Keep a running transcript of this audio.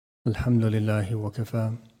الحمد لله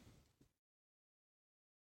وكفى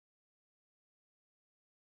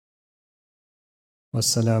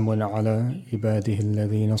والسلام على عباده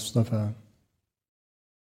الذين اصطفى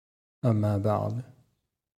أما بعد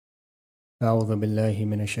أعوذ بالله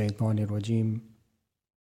من الشيطان الرجيم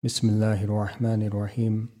بسم الله الرحمن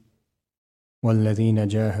الرحيم والذين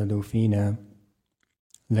جاهدوا فينا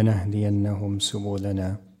لنهدينهم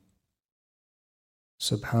سبلنا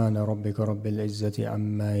سبحان ربك رب العزة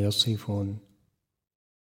عما يصفون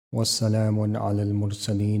والسلام على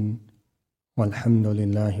المرسلين والحمد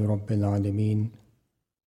لله رب العالمين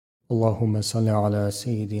اللهم صل على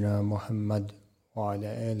سيدنا محمد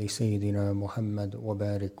وعلى آل سيدنا محمد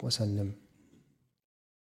وبارك وسلم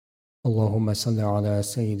اللهم صل على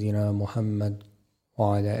سيدنا محمد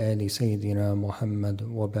وعلى آل سيدنا محمد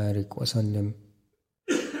وبارك وسلم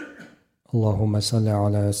اللهم صل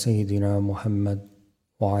على سيدنا محمد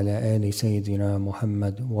وعلى آل سيدنا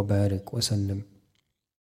محمد وبارك وسلم.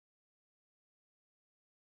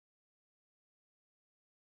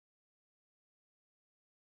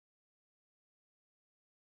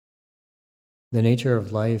 The nature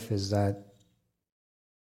of life is that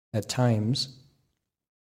at times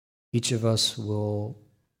each of us will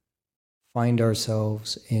find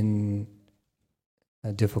ourselves in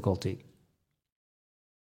a difficulty.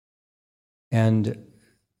 And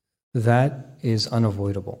that is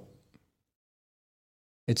unavoidable.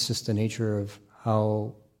 It's just the nature of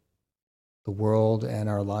how the world and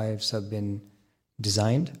our lives have been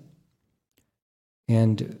designed.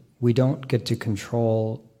 And we don't get to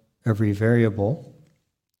control every variable.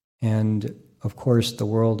 And of course, the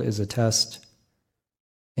world is a test.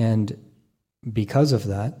 And because of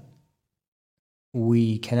that,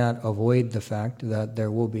 we cannot avoid the fact that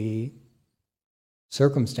there will be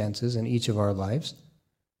circumstances in each of our lives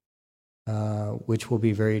which will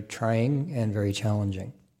be very trying and very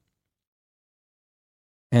challenging.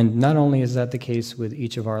 And not only is that the case with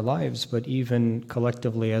each of our lives, but even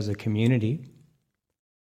collectively as a community,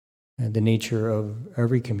 and the nature of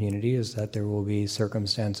every community is that there will be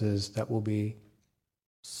circumstances that will be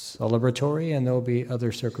celebratory and there will be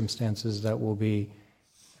other circumstances that will be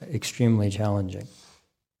extremely challenging.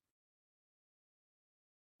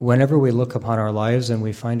 Whenever we look upon our lives and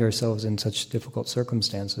we find ourselves in such difficult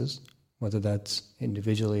circumstances, whether that's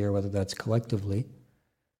individually or whether that's collectively,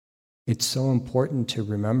 it's so important to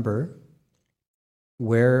remember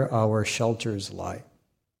where our shelters lie.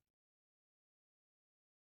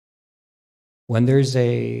 When there's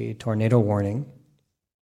a tornado warning,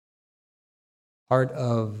 part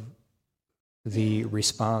of the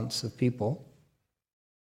response of people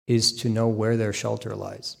is to know where their shelter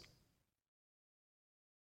lies.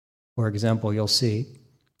 For example, you'll see,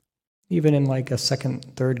 even in like a second,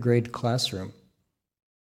 third grade classroom,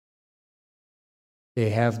 they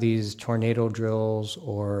have these tornado drills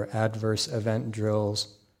or adverse event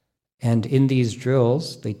drills. And in these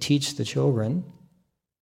drills, they teach the children,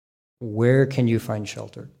 where can you find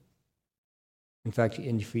shelter? In fact,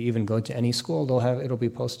 if you even go to any school, it'll be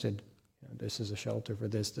posted. This is a shelter for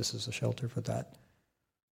this is a shelter for that.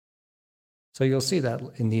 So you'll see that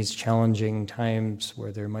in these challenging times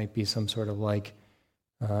where there might be some sort of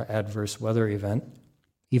adverse weather event,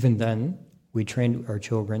 even then, we train our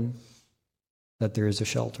children that there is a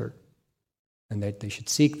shelter and that they should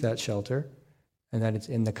seek that shelter and that it's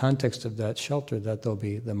in the context of that shelter that they'll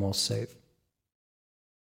be the most safe.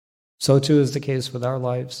 So too is the case with our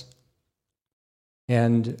lives.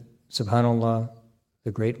 And subhanAllah,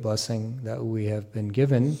 the great blessing that we have been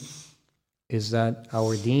given is that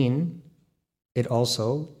our deen, it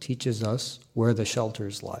also teaches us where the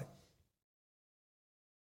shelters lie.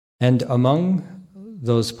 And among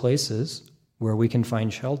those places where we can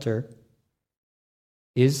find shelter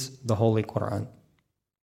is the Holy Quran.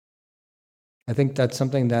 I think that's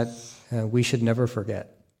something that we should never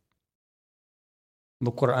forget.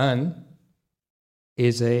 The Quran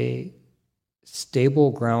is a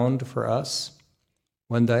stable ground for us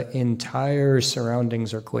when the entire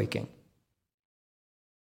surroundings are quaking.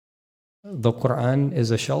 The Quran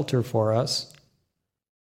is a shelter for us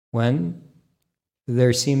when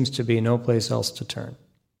there seems to be no place else to turn.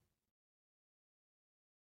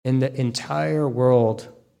 In the entire world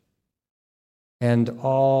and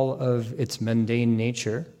all of its mundane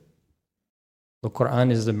nature, the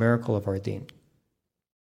Quran is the miracle of our deen.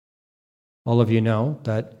 All of you know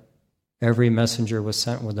that every messenger was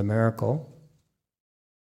sent with a miracle.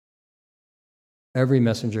 Every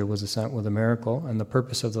messenger was sent with a miracle, and the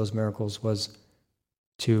purpose of those miracles was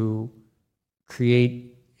to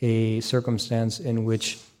create a circumstance in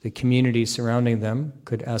which the community surrounding them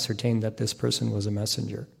could ascertain that this person was a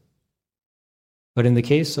messenger. But in the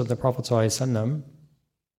case of the Prophet ﷺ,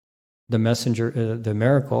 the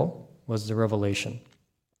miracle was the revelation.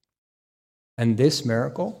 And this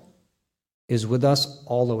miracle is with us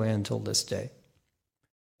all the way until this day.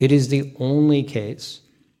 It is the only case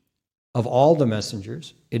of all the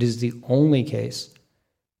messengers, it is the only case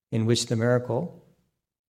in which the miracle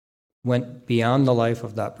went beyond the life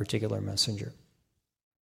of that particular messenger.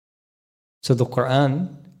 So the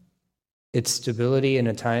Quran, its stability in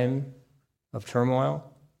a time of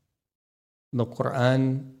turmoil, the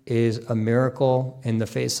Quran is a miracle in the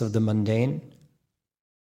face of the mundane.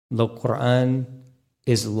 The Quran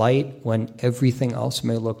is light when everything else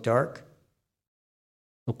may look dark.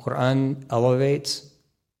 The Quran elevates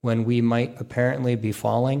when we might apparently be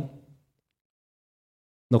falling.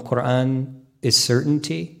 The Quran is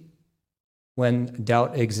certainty when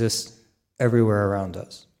doubt exists everywhere around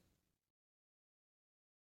us.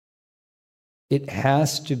 It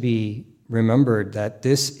has to be remembered that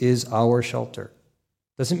this is our shelter.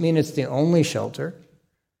 Doesn't mean it's the only shelter,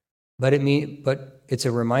 but it's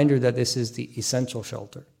a reminder that this is the essential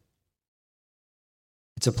shelter.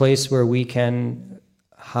 It's a place where we can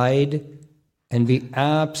hide and be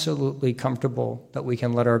absolutely comfortable that we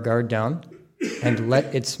can let our guard down and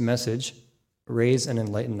let its message raise and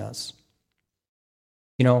enlighten us.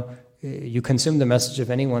 You know, you consume the message of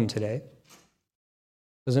anyone today.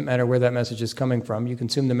 Doesn't matter where that message is coming from. You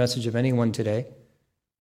consume the message of anyone today.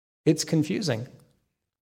 It's confusing.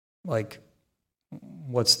 Like,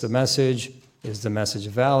 what's the message? Is the message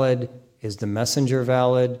valid? Is the messenger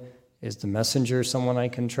valid? Is the messenger someone I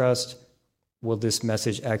can trust? Will this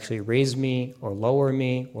message actually raise me or lower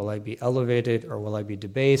me? Will I be elevated or will I be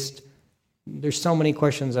debased? There's so many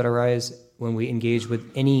questions that arise when we engage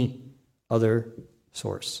with any other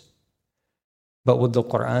source. But with the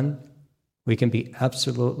Quran, we can be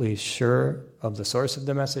absolutely sure of the source of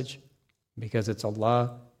the message because it's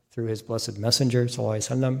Allah through His blessed Messenger, Sallallahu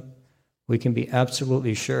Alaihi Wasallam. We can be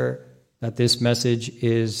absolutely sure that this message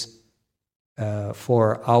is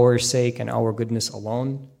for our sake and our goodness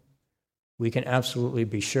alone. We can absolutely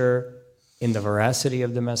be sure in the veracity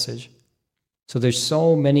of the message. So there's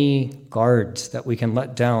so many guards that we can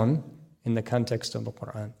let down in the context of the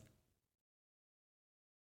Quran.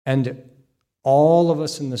 And all of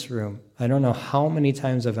us in this room, I don't know how many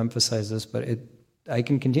times I've emphasized this, but I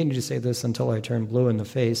can continue to say this until I turn blue in the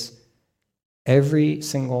face. Every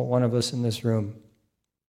single one of us in this room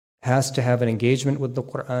has to have an engagement with the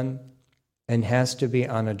Quran and has to be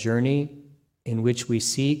on a journey in which we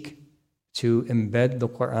seek to embed the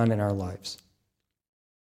Quran in our lives.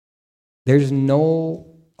 There's no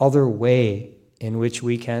other way in which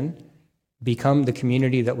we can become the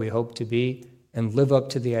community that we hope to be and live up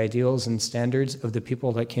to the ideals and standards of the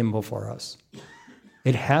people that came before us.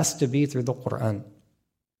 It has to be through the Quran.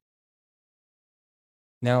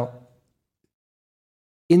 Now,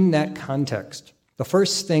 in that context, the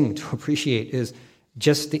first thing to appreciate is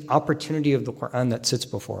just the opportunity of the Quran that sits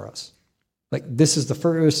before us. Like, this is the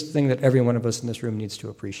first thing that every one of us in this room needs to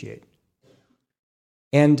appreciate.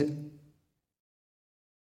 And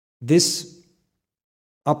this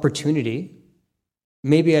opportunity,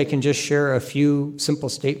 maybe I can just share a few simple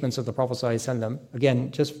statements of the Prophet ﷺ.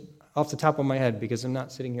 Again, just off the top of my head, because I'm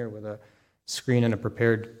not sitting here with a screen and a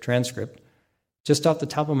prepared transcript. Just off the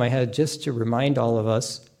top of my head, just to remind all of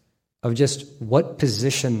us of just what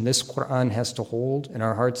position this Quran has to hold in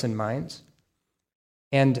our hearts and minds,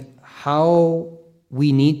 and how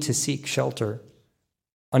we need to seek shelter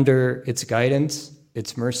under its guidance,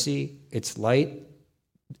 its mercy, its light,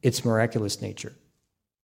 its miraculous nature.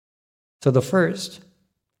 So the first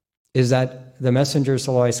is that the Messenger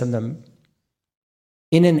ﷺ,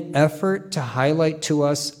 in an effort to highlight to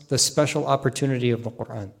us the special opportunity of the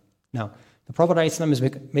Quran. Now, the Prophet ﷺ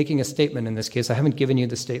is making a statement in this case. I haven't given you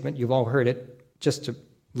the statement. You've all heard it. Just to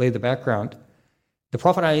lay the background, the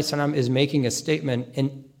Prophet ﷺ is making a statement,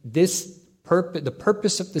 and the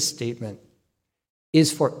purpose of this statement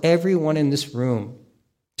is for everyone in this room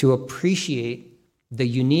to appreciate the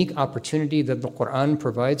unique opportunity that the Quran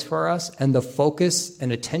provides for us and the focus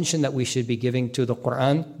and attention that we should be giving to the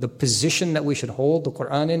Quran, the position that we should hold the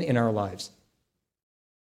Quran in our lives.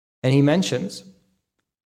 And he mentions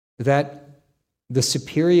that the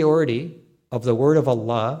superiority of the word of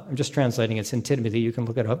Allah, I'm just translating, it's in Tirmidhi, you can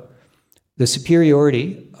look it up, the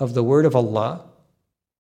superiority of the word of Allah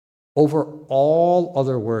over all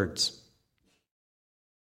other words.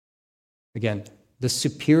 Again, the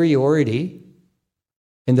superiority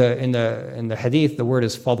in the hadith, the word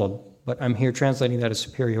is fadl, but I'm here translating that as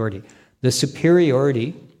superiority. The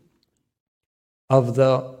superiority of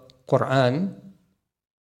the Quran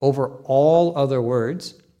over all other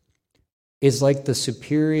words is like the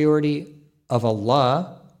superiority of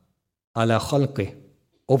Allah ala khalqih,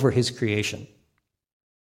 over His creation.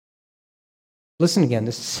 Listen again,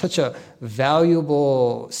 this is such a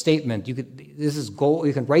valuable statement. This is gold.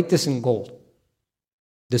 You can write this in gold.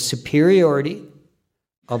 The superiority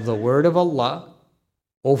of the word of Allah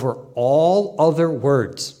over all other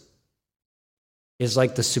words is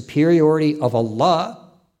like the superiority of Allah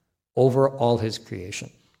over all His creation.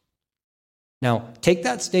 Now, take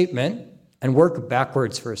that statement and work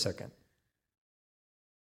backwards for a second.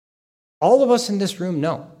 All of us in this room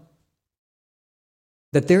know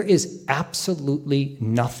that there is absolutely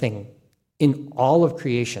nothing in all of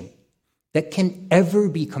creation that can ever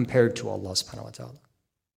be compared to Allah subhanahu wa ta'ala.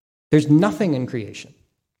 There's nothing in creation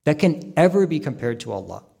that can ever be compared to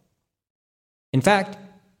Allah. In fact,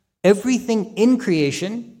 everything in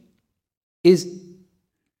creation is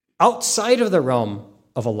outside of the realm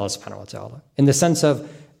of Allah subhanahu wa ta'ala. In the sense of,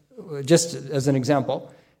 just as an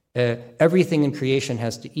example, everything in creation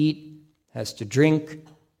has to eat, has to drink,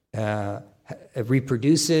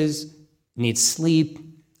 reproduces, needs sleep.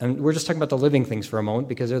 And we're just talking about the living things for a moment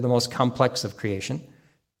because they're the most complex of creation.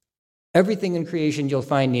 Everything in creation you'll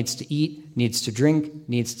find needs to eat, needs to drink,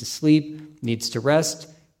 needs to sleep, needs to rest,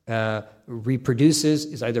 reproduces,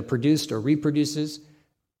 is either produced or reproduces.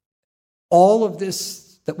 All of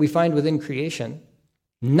this that we find within creation,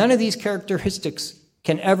 none of these characteristics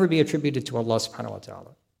can ever be attributed to Allah subhanahu wa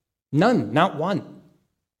ta'ala. None, not one.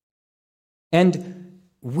 And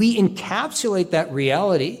we encapsulate that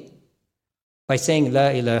reality by saying, La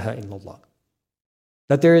ilaha illallah.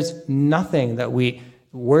 That there is nothing that we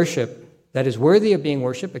worship that is worthy of being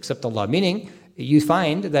worshipped except Allah. Meaning, you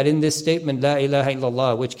find that in this statement, La ilaha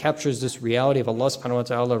illallah, which captures this reality of Allah subhanahu wa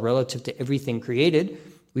ta'ala relative to everything created,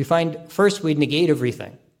 we find first we negate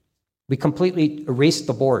everything. We completely erase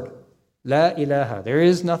the board. La ilaha, there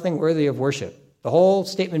is nothing worthy of worship. The whole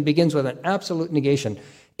statement begins with an absolute negation.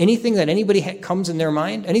 Anything that anybody comes in their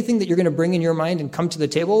mind, anything that you're going to bring in your mind and come to the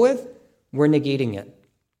table with, we're negating it.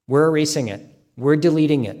 We're erasing it. We're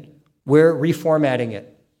deleting it. We're reformatting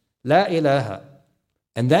it. La ilaha.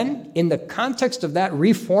 And then, in the context of that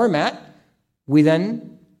reformat, we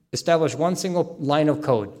then establish one single line of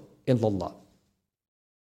code, illallah.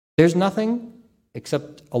 There's nothing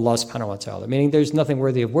except Allah subhanahu wa ta'ala. Meaning there's nothing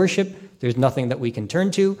worthy of worship, there's nothing that we can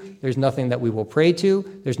turn to, there's nothing that we will pray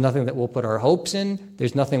to, there's nothing that we'll put our hopes in,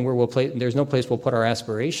 there's nothing where there's no place we'll put our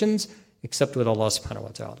aspirations except with Allah subhanahu wa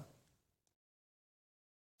ta'ala.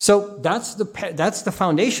 So that's the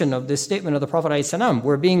foundation of this statement of the Prophet ﷺ.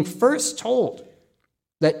 We're being first told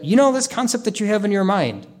that, this concept that you have in your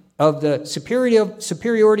mind of the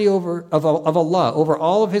superiority of Allah over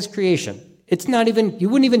all of His creation. It's not even, you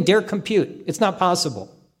wouldn't even dare compute. It's not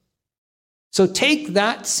possible. So take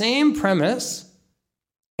that same premise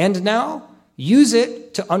and now use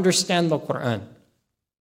it to understand the Quran,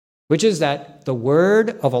 which is that the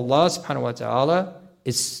word of Allah subhanahu wa ta'ala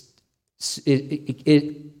is,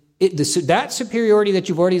 that superiority that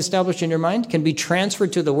you've already established in your mind can be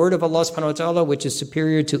transferred to the word of Allah subhanahu wa ta'ala, which is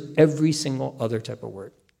superior to every single other type of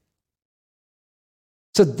word.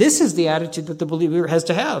 So this is the attitude that the believer has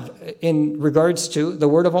to have in regards to the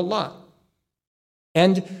word of Allah.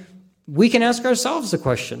 And we can ask ourselves the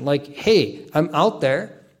question, like, hey, I'm out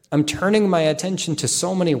there, I'm turning my attention to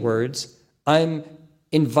so many words, I'm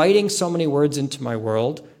inviting so many words into my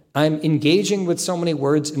world, I'm engaging with so many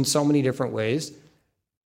words in so many different ways.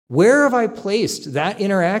 Where have I placed that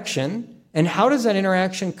interaction, and how does that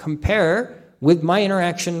interaction compare with my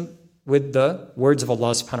interaction with the words of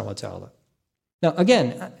Allah subhanahu wa ta'ala? Now,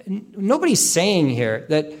 again, nobody's saying here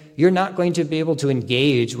that you're not going to be able to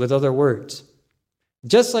engage with other words.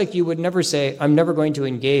 Just like you would never say, I'm never going to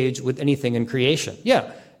engage with anything in creation.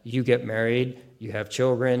 Yeah, you get married, you have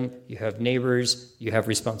children, you have neighbors, you have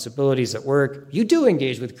responsibilities at work. You do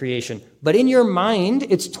engage with creation. But in your mind,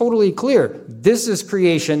 it's totally clear. This is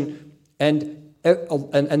creation, and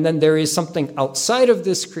then there is something outside of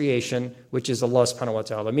this creation, which is Allah subhanahu wa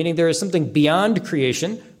ta'ala. Meaning there is something beyond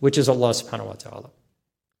creation, which is Allah subhanahu wa ta'ala.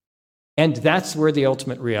 And that's where the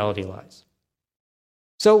ultimate reality lies.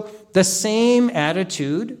 So the same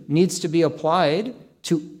attitude needs to be applied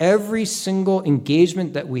to every single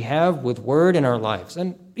engagement that we have with word in our lives.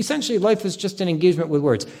 And essentially life is just an engagement with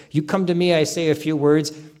words. You come to me, I say a few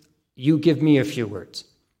words, you give me a few words.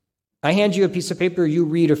 I hand you a piece of paper, you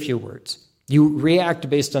read a few words. You react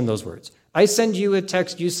based on those words. I send you a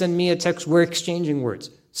text, you send me a text, we're exchanging words.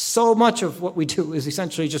 So much of what we do is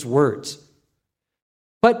essentially just words.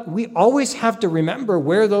 But we always have to remember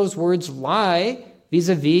where those words lie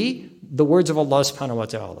vis-a-vis the words of Allah subhanahu wa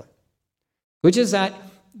ta'ala. Which is that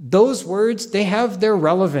those words, they have their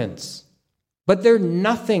relevance. but they're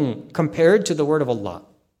nothing compared to the word of Allah.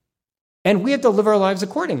 And we have to live our lives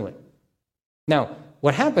accordingly. Now,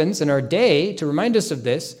 what happens in our day to remind us of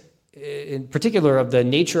this, in particular of the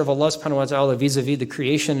nature of Allah subhanahu wa ta'ala vis-a-vis the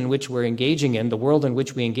creation in which we're engaging in, the world in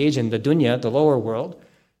which we engage in, the dunya, the lower world,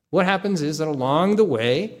 what happens is that along the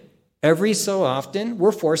way, every so often,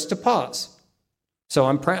 we're forced to pause. So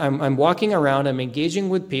I'm walking around, I'm engaging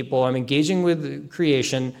with people, I'm engaging with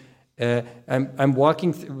creation, I'm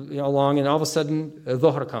walking along, and all of a sudden,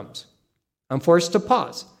 dhuhr comes. I'm forced to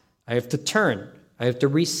pause. I have to turn. I have to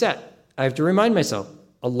reset. I have to remind myself,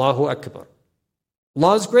 Allahu Akbar.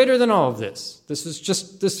 Allah is greater than all of this. This is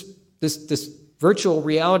just this virtual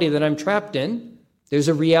reality that I'm trapped in. There's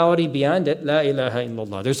a reality beyond it, La ilaha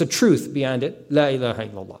illallah. There's a truth beyond it, La ilaha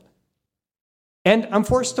illallah. And I'm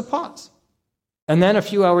forced to pause. And then a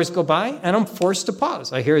few hours go by, and I'm forced to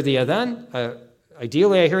pause. I hear the adhan.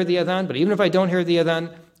 Ideally, I hear the adhan, but even if I don't hear the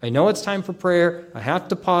adhan, I know it's time for prayer. I have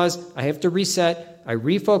to pause. I have to reset. I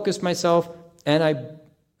refocus myself, and I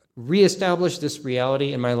reestablish this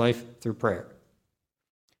reality in my life through prayer.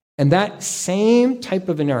 And that same type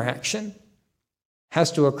of interaction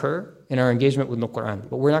has to occur in our engagement with the Quran.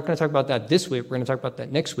 But we're not going to talk about that this week. We're going to talk about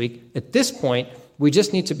that next week. At this point, we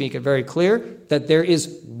just need to make it very clear that there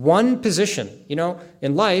is one position. You know,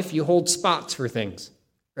 in life, you hold spots for things,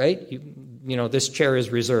 right? You know, this chair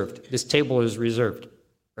is reserved. This table is reserved,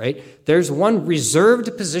 right? There's one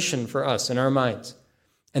reserved position for us in our minds.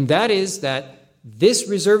 And that is that this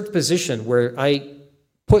reserved position where I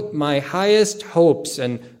put my highest hopes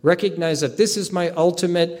and recognize that this is my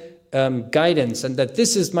ultimate guidance, and that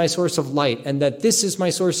this is my source of light, and that this is my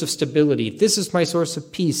source of stability, this is my source of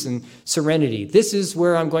peace and serenity, this is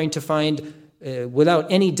where I'm going to find, without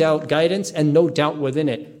any doubt, guidance and no doubt within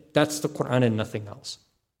it. That's the Quran and nothing else.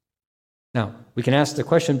 Now, we can ask the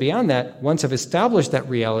question beyond that, once I've established that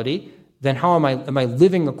reality, then how am I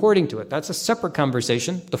living according to it? That's a separate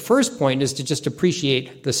conversation. The first point is to just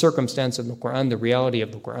appreciate the circumstance of the Quran, the reality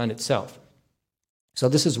of the Quran itself. So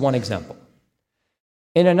this is one example.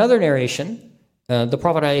 In another narration, the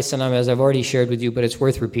Prophet ﷺ, as I've already shared with you, but it's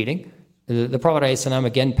worth repeating, the Prophet ﷺ,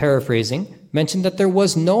 again paraphrasing, mentioned that there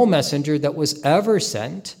was no messenger that was ever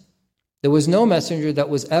sent,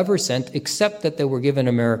 except that they were given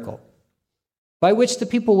a miracle, by which the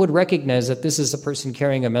people would recognize that this is a person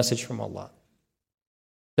carrying a message from Allah.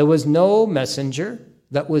 There was no messenger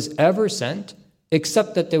that was ever sent,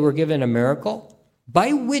 except that they were given a miracle,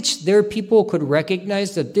 by which their people could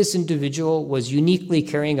recognize that this individual was uniquely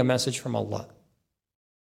carrying a message from Allah.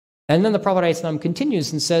 And then the Prophet ﷺ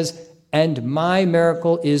continues and says, and my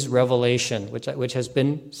miracle is revelation, which has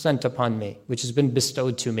been sent upon me, which has been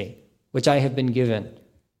bestowed to me, which I have been given.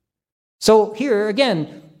 So here,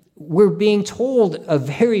 again, we're being told a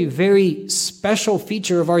very, very special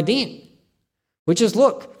feature of our deen, which is,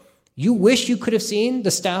 look, you wish you could have seen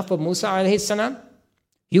the staff of Musa alayhi salam?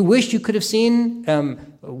 You wish you could have seen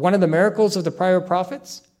one of the miracles of the prior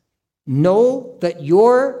prophets? Know that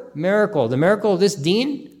your miracle, the miracle of this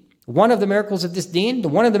deen, one of the miracles of this deen,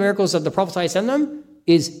 one of the miracles of the Prophet ﷺ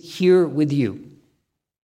is here with you.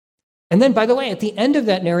 And then, by the way, at the end of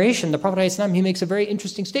that narration, the Prophet ﷺ, he makes a very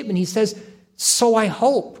interesting statement. He says, so I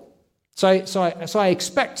hope, so I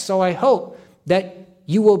expect, so I hope that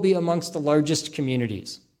you will be amongst the largest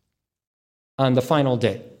communities on the final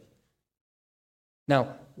day.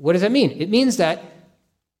 Now, what does that mean? It means that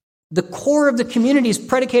the core of the community is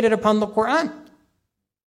predicated upon the Quran.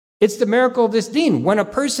 It's the miracle of this deen. When a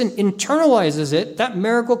person internalizes it, that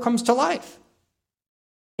miracle comes to life.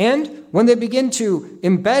 And when they begin to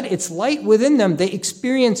embed its light within them, they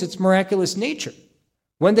experience its miraculous nature.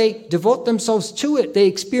 When they devote themselves to it, they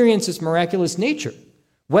experience its miraculous nature.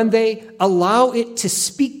 When they allow it to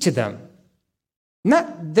speak to them,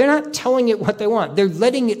 they're not telling it what they want, they're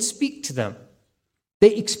letting it speak to them.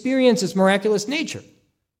 They experience its miraculous nature.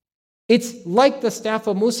 It's like the staff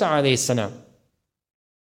of Musa alayhi salam.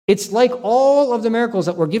 It's like all of the miracles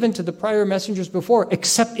that were given to the prior messengers before,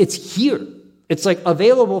 except it's here. It's like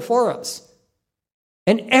available for us.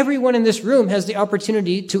 And everyone in this room has the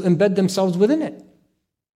opportunity to embed themselves within it.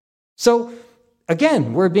 So,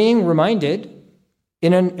 again, we're being reminded,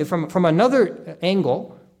 from another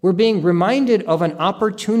angle, we're being reminded of an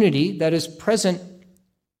opportunity that is present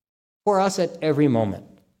for us at every moment.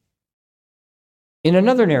 In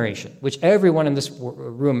another narration, which everyone in this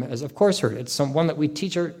room has of course heard, it's one that we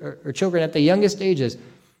teach our children at the youngest ages,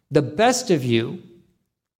 the best of you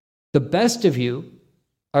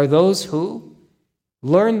are those who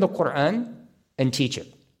learn the Quran and teach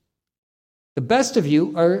it. The best of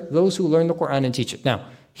you are those who learn the Quran and teach it. Now,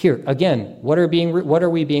 here, again, what are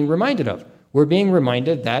we being reminded of? We're being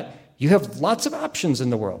reminded that You have lots of options in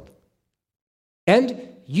the world. And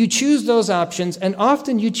you choose those options, and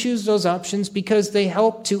often you choose those options because they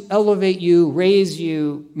help to elevate you, raise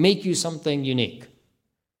you, make you something unique.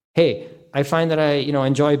 Hey, I find that I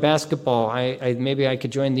enjoy basketball. Maybe I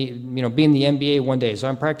could join be in the NBA one day. So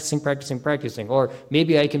I'm practicing. Or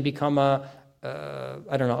maybe I can become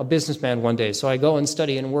a businessman one day. So I go and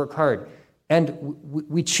study and work hard. And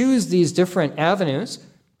we choose these different avenues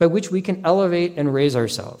by which we can elevate and raise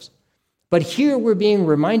ourselves. But here we're being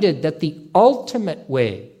reminded that the ultimate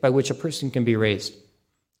way by which a person can be raised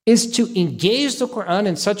is to engage the Quran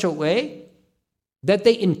in such a way that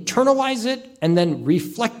they internalize it and then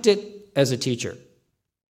reflect it as a teacher.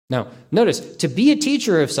 Now, notice, to be a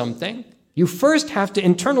teacher of something, you first have to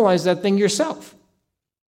internalize that thing yourself.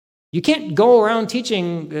 You can't go around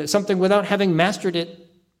teaching something without having mastered it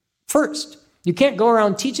first. You can't go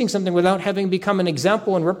around teaching something without having become an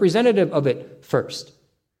example and representative of it first.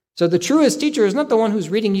 So the truest teacher is not the one who's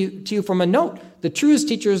reading to you from a note. The truest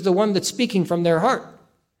teacher is the one that's speaking from their heart.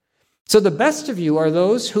 So the best of you are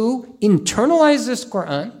those who internalize this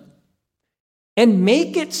Quran and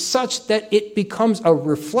make it such that it becomes a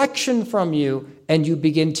reflection from you and you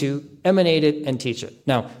begin to emanate it and teach it.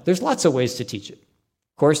 Now, there's lots of ways to teach it.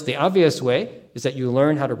 Of course, the obvious way is that you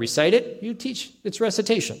learn how to recite it, you teach its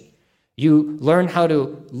recitation. You learn how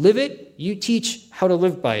to live it, you teach how to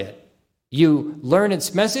live by it. You learn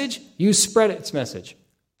its message, you spread its message.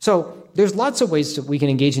 So there's lots of ways that we can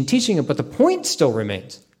engage in teaching it, but the point still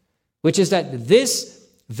remains, which is that this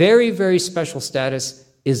very, very special status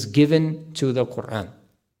is given to the Quran.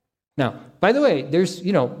 Now, by the way,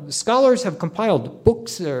 scholars have compiled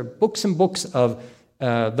books and books of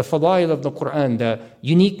the fadail of the Quran, the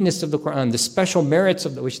uniqueness of the Quran, the special merits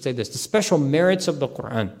of the special merits of the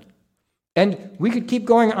Quran. And we could keep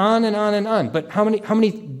going on and on and on, but how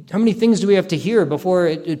many things do we have to hear before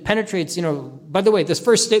it penetrates? By the way, this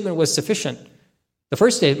first statement was sufficient. The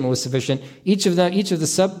first statement was sufficient. Each of the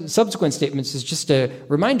subsequent statements is just a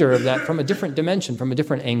reminder of that from a different dimension, from a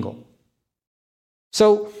different angle.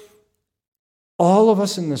 So, all of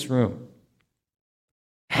us in this room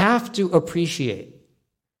have to appreciate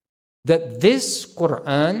that this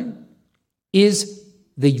Quran is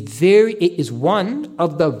one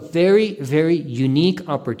of the very, very unique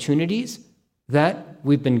opportunities that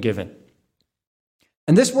we've been given.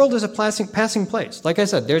 And this world is a passing place. Like I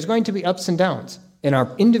said, there's going to be ups and downs. In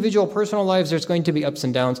our individual personal lives, there's going to be ups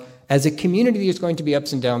and downs. As a community, there's going to be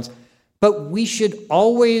ups and downs. But we should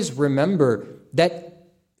always remember that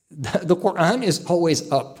the Quran is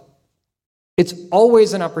always up. It's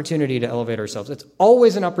always an opportunity to elevate ourselves. It's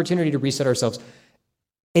always an opportunity to reset ourselves.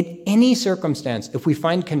 In any circumstance, if we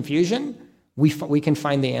find confusion, we can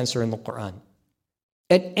find the answer in the Quran.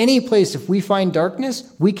 At any place, if we find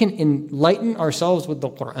darkness, we can enlighten ourselves with the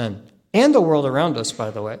Quran and the world around us,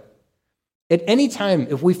 by the way. At any time,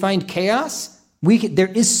 if we find chaos, there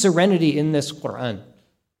is serenity in this Quran.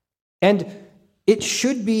 And it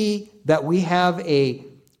should be that we have an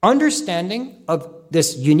understanding of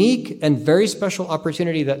this unique and very special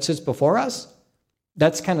opportunity that sits before us.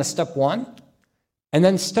 That's kind of step one. And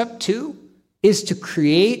then step two is to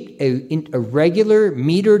create a regular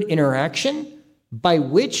metered interaction by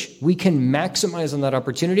which we can maximize on that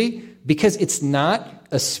opportunity, because it's not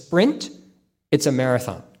a sprint, it's a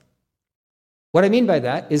marathon. What I mean by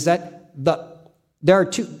that is that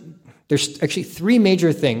there's actually three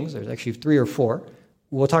major things. There's actually three or four.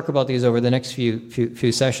 We'll talk about these over the next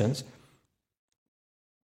few sessions.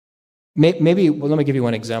 Let me give you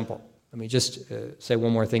one example. Let me just say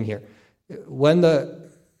one more thing here. When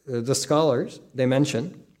the scholars, they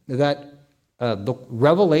mention that the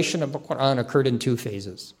revelation of the Quran occurred in two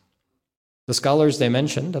phases. The scholars, they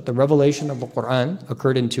mentioned that the revelation of the Quran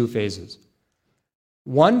occurred in two phases.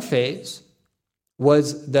 One phase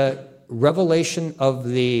was the revelation of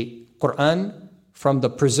the Quran from the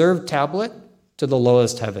preserved tablet to the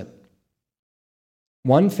lowest heaven.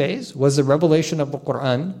 One phase was the revelation of the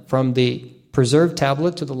Quran from the preserved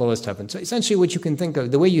tablet to the lowest heaven. So essentially what you can think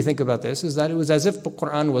of, the way you think about this is that it was as if the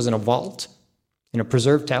Quran was in a vault, in a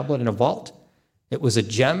preserved tablet in a vault. It was a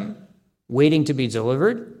gem waiting to be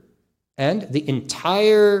delivered, and the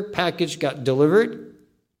entire package got delivered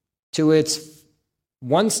to its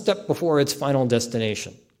one step before its final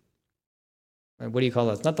destination. And what do you call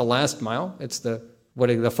that? It's not the last mile, it's the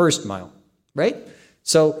first mile, right?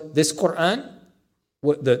 So this Quran,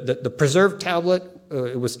 the preserved tablet,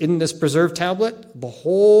 it was in this preserved tablet. The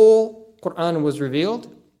whole Quran was revealed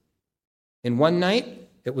in one night.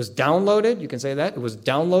 It was downloaded. You can say that. It was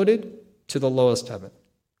downloaded to the lowest heaven.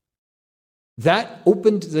 That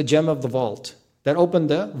opened the gem of the vault. that opened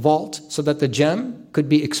the vault so that the gem could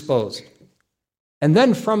be exposed. And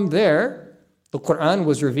then from there, the Quran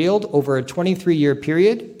was revealed over a 23-year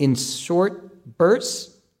period in short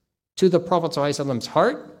bursts to the Prophet ﷺ's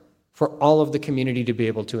heart for all of the community to be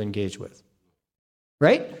able to engage with.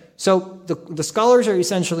 Right? So the scholars are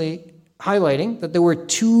essentially highlighting that there were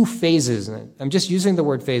two phases. And I'm just using the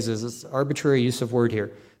word phases. It's arbitrary use of word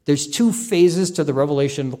here. There's two phases to the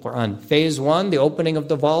revelation of the Quran. Phase one, the opening of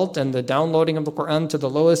the vault and the downloading of the Quran to the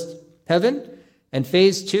lowest heaven. And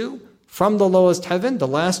phase two, from the lowest heaven, the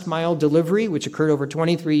last mile delivery, which occurred over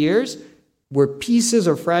 23 years, where pieces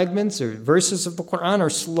or fragments or verses of the Quran are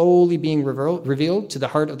slowly being revealed to the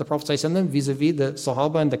heart of the Prophet ﷺ vis-a-vis the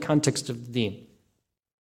Sahaba and the context of the deen.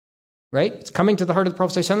 Right? It's coming to the heart of the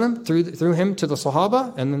Prophet ﷺ through him to the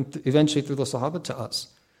Sahaba, and then eventually through the Sahaba to us.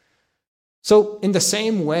 So in the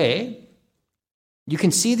same way, you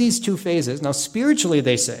can see these two phases. Now spiritually,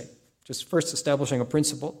 they say, just first establishing a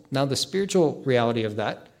principle, now the spiritual reality of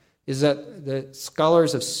that is that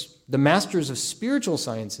the masters of spiritual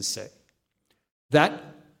sciences say that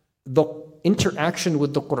the interaction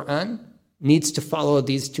with the Quran needs to follow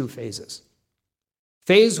these two phases.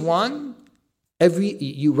 Phase one,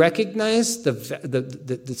 you recognize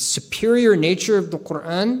the superior nature of the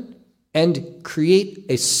Quran and create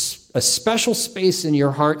a special space in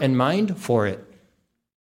your heart and mind for it.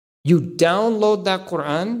 You download that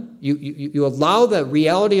Quran, you allow the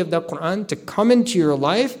reality of that Quran to come into your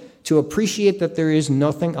life to appreciate that there is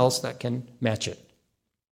nothing else that can match it.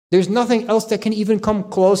 There's nothing else that can even come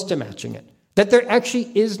close to matching it. That there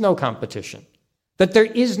actually is no competition. That there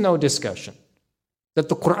is no discussion. That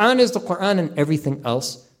the Quran is the Quran and everything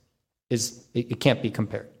else it can't be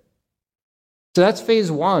compared. So that's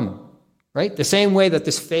phase one, right? The same way that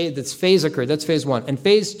this phase occurred, that's phase one. And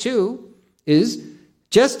phase two is,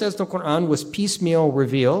 just as the Quran was piecemeal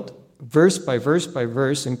revealed, verse by verse by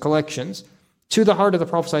verse in collections, to the heart of the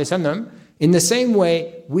Prophet ﷺ, in the same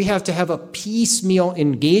way, we have to have a piecemeal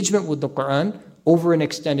engagement with the Quran over an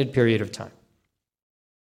extended period of time.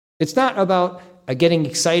 It's not about getting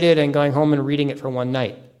excited and going home and reading it for one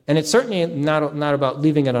night. And it's certainly not about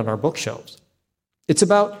leaving it on our bookshelves. It's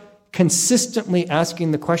about consistently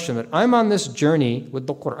asking the question that I'm on this journey with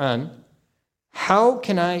the Quran, how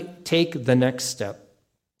can I take the next step?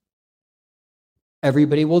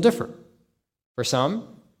 Everybody will differ. For some,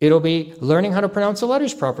 it'll be learning how to pronounce the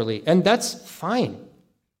letters properly, and that's fine.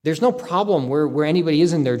 There's no problem where anybody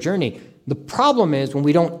is in their journey. The problem is when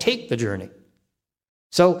we don't take the journey.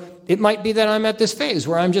 So it might be that I'm at this phase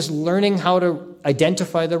where I'm just learning how to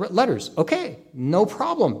identify the letters. Okay, no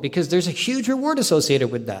problem, because there's a huge reward associated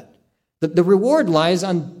with that. The reward lies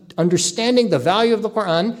on understanding the value of the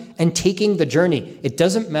Quran and taking the journey. It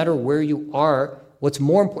doesn't matter where you are. What's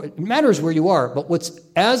more important, it matters where you are, but what's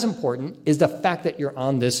as important is the fact that you're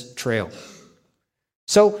on this trail.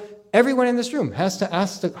 So everyone in this room has to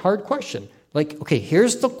ask the hard question. Like, okay,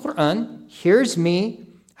 here's the Quran, here's me,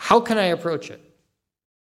 how can I approach it?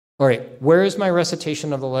 All right, where is my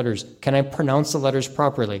recitation of the letters? Can I pronounce the letters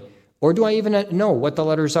properly? Or do I even know what the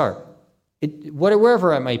letters are?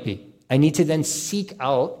 Wherever it might be. I need to then seek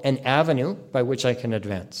out an avenue by which I can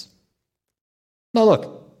advance. Now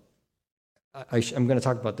look, I'm going to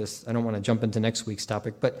talk about this. I don't want to jump into next week's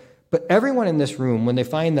topic, but everyone in this room, when they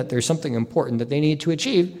find that there's something important that they need to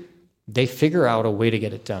achieve, they figure out a way to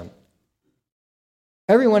get it done.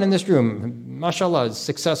 Everyone in this room, mashallah, is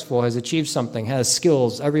successful, has achieved something, has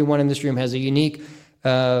skills. Everyone in this room has a unique,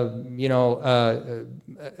 a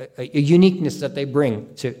uniqueness that they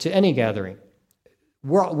bring to any gathering.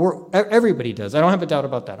 Everybody does. I don't have a doubt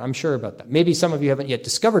about that. I'm sure about that. Maybe some of you haven't yet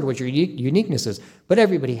discovered what your uniqueness is, but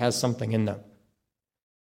everybody has something in them.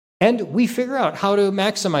 And we figure out how to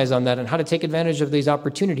maximize on that and how to take advantage of these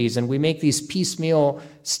opportunities. And we make these piecemeal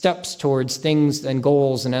steps towards things and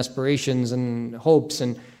goals and aspirations and hopes.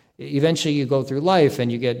 And eventually you go through life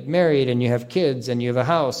and you get married and you have kids and you have a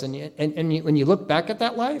house. And when you look back at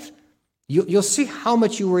that life, you'll see how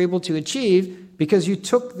much you were able to achieve because you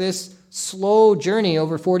took this slow journey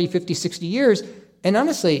over 40, 50, 60 years. And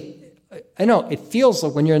honestly, I know it feels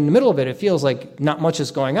like when you're in the middle of it, it feels like not much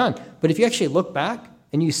is going on. But if you actually look back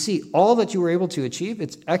and you see all that you were able to achieve,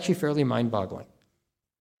 it's actually fairly mind-boggling.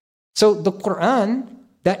 So the Quran,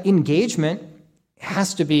 that engagement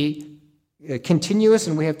has to be continuous,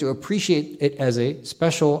 and we have to appreciate it as a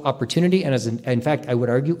special opportunity and in fact, I would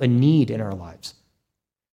argue, a need in our lives.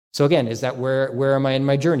 So again, is that where am I in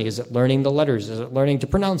my journey? Is it learning the letters? Is it learning to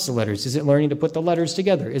pronounce the letters? Is it learning to put the letters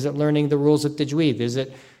together? Is it learning the rules of tajweed? Is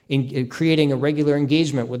it in creating a regular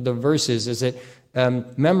engagement with the verses? Is it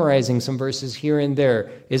memorizing some verses here and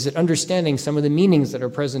there? Is it understanding some of the meanings that are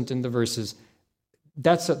present in the verses?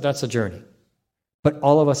 that's a journey. But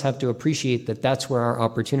all of us have to appreciate that that's where our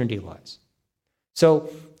opportunity lies.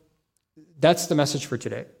 So that's the message for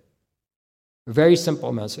today. A very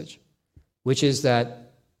simple message, which is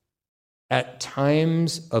that at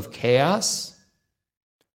times of chaos,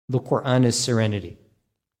 the Quran is serenity.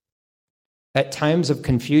 At times of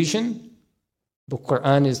confusion, the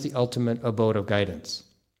Quran is the ultimate abode of guidance.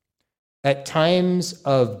 At times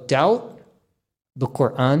of doubt, the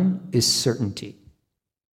Quran is certainty.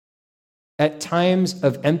 At times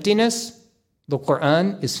of emptiness, the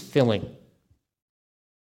Quran is filling.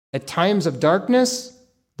 At times of darkness,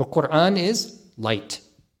 the Quran is light.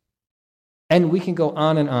 And we can go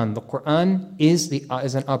on and on. The Quran is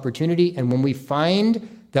an opportunity, and when we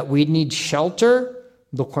find that we need shelter,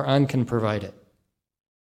 the Quran can provide it.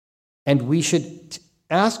 And we should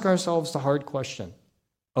ask ourselves the hard question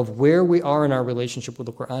of where we are in our relationship with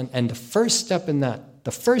the Quran. And the first step in that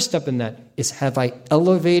is, have I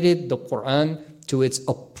elevated the Quran to its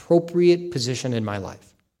appropriate position in my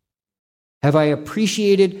life? Have I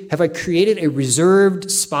created a reserved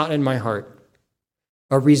spot in my heart,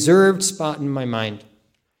 a reserved spot in my mind,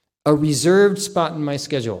 a reserved spot in my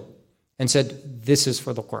schedule, and said, this is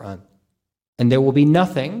for the Quran. And there will be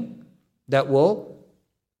nothing that will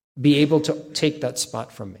be able to take that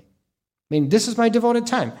spot from me. I mean, this is my devoted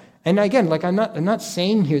time. And again, I'm not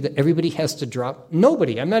saying here that everybody has to drop.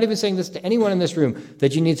 Nobody. I'm not even saying this to anyone in this room,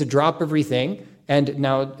 that you need to drop everything and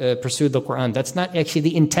now pursue the Quran. That's not actually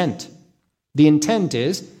the intent. The intent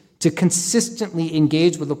is to consistently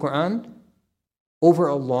engage with the Quran over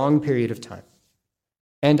a long period of time.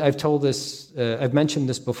 And I've mentioned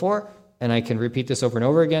this before, and I can repeat this over and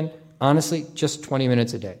over again. Honestly, just 20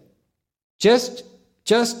 minutes a day. Just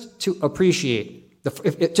to appreciate.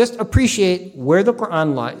 Just appreciate where the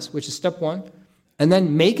Quran lies, which is step one, and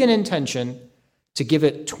then make an intention to give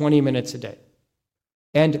it 20 minutes a day.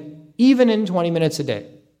 And even in 20 minutes a day,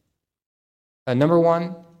 number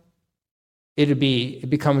one, it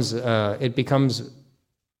becomes an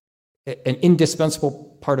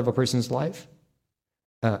indispensable part of a person's life.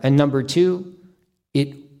 And number two,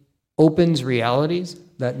 it opens realities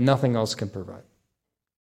that nothing else can provide.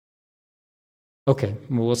 Okay,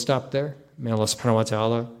 we'll stop there. May Allah subhanahu wa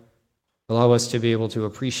ta'ala allow us to be able to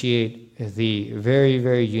appreciate the very,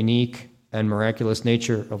 very unique and miraculous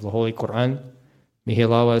nature of the Holy Quran. May He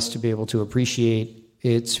allow us to be able to appreciate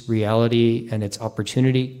its reality and its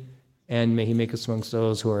opportunity. And may He make us amongst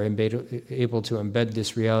those who are able to embed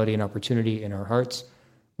this reality and opportunity in our hearts.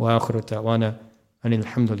 Wa akhiru ta'wana anil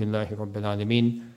hamdulillahi rabbil alameen.